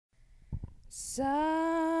Silence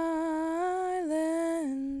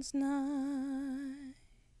night,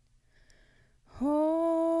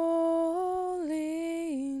 holy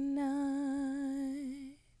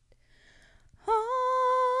night, all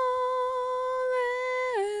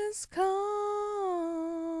is calm,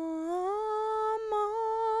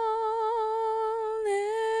 all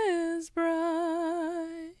is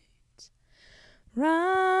bright,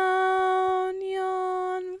 round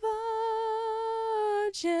yon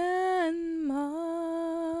virgin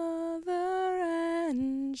mother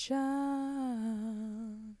and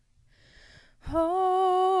child, holy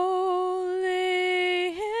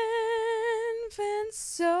infant,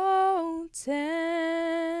 so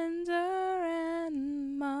tender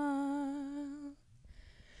and mild,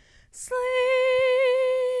 sleep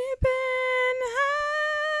in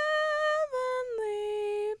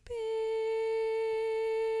heavenly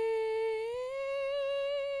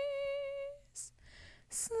peace,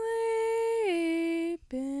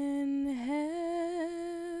 sleep in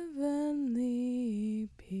heavenly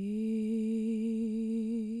peace.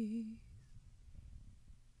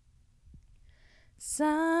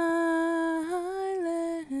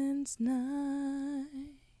 Silence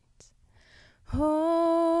night, holy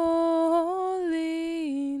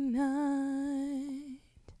night,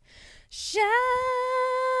 shepherds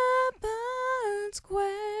quake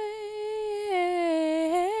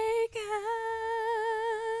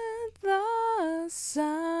at the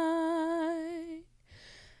sight,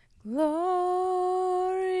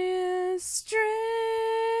 glorious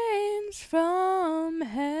streams from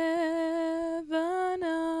heaven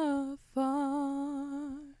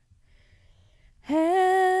afar,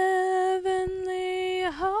 heavenly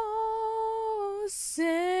hosts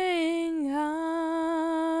sing hallelujah.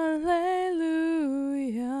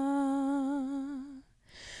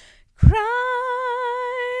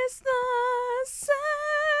 Christ the Savior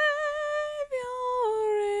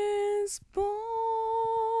is born.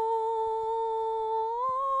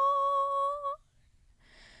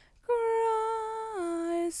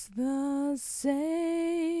 Christ the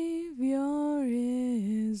Savior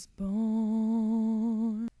is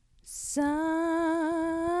born. Silent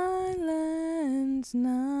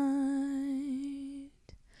night,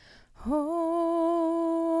 holy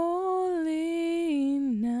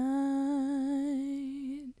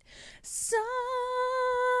night, Son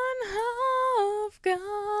of God,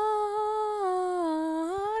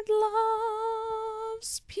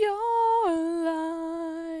 love's pure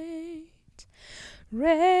light,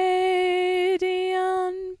 radiant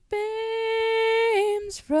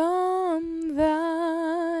beams from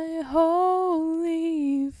thy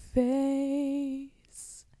holy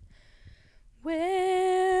face,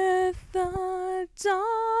 with the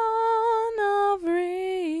dawn of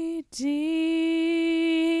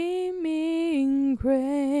redeeming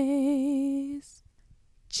grace.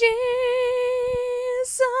 Jesus,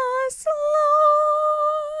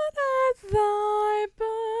 Lord, at thy birth,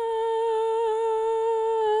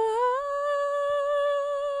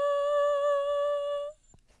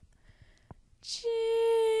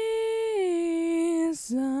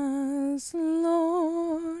 Jesus,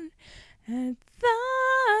 Lord, at